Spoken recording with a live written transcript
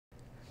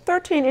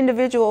13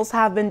 individuals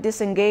have been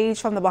disengaged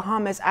from the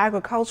Bahamas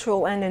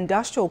Agricultural and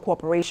Industrial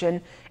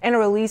Corporation. In a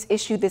release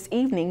issued this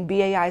evening,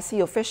 B.A.I.C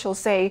officials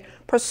say,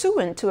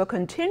 pursuant to a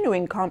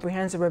continuing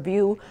comprehensive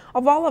review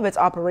of all of its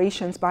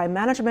operations by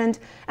management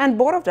and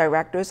board of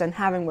directors and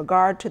having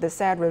regard to the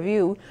said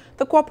review,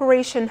 the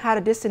corporation had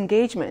a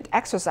disengagement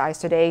exercise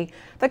today.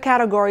 The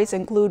categories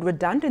include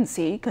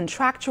redundancy,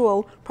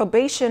 contractual,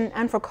 probation,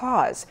 and for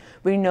cause.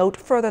 We note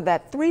further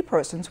that 3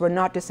 persons were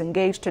not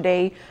disengaged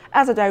today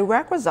as a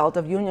direct result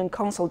of union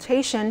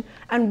consultation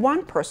and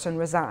 1 person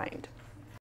resigned.